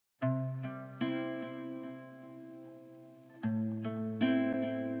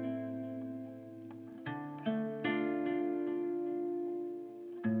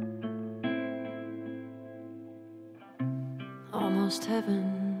Almost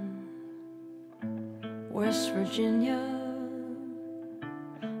heaven, West Virginia,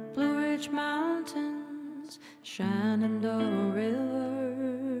 Blue Ridge Mountains, Shenandoah River.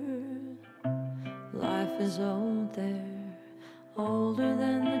 Life is old there, older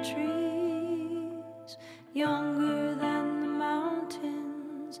than the trees, younger than the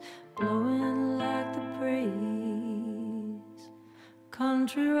mountains, blowing like the breeze.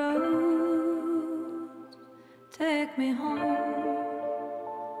 Country roads, take me home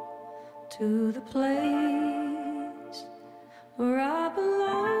to the place where I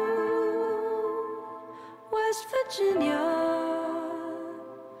belong. West Virginia,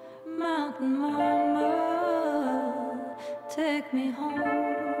 mountain mama, take me home.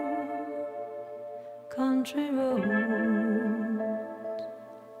 Country roads,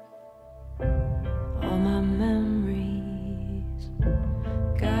 all my memories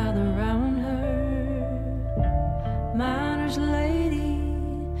gather round her. Miner's lady,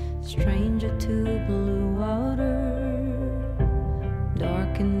 stranger to blue water,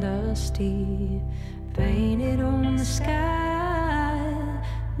 dark and dusty, painted on the sky.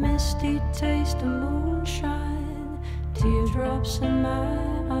 Misty taste of moonshine, teardrops in my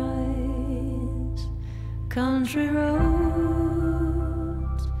eyes. Country roads,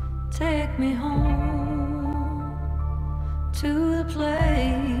 take me home to the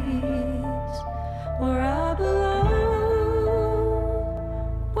place where I belong.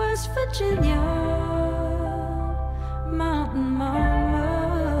 West Virginia, mountain mama,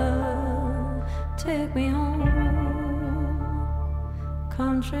 take me home.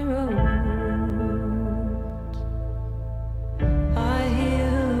 Country roads, I hear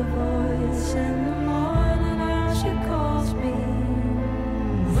her voice in the morning as she calls me.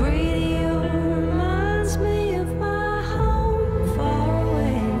 Radio reminds me of my home far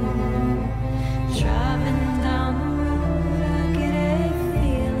away. Driving down the road, I get a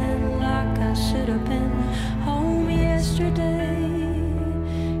feeling like I should have been home yesterday.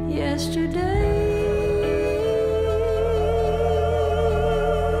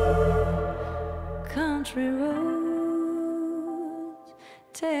 Country roads,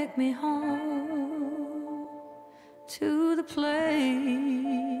 take me home to the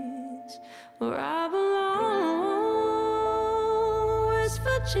place where I belong. West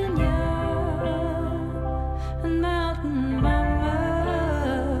Virginia and mountain mama,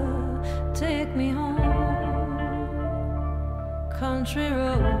 take me home. Country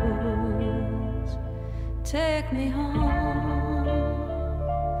roads, take me home.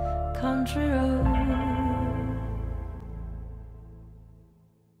 Country roads.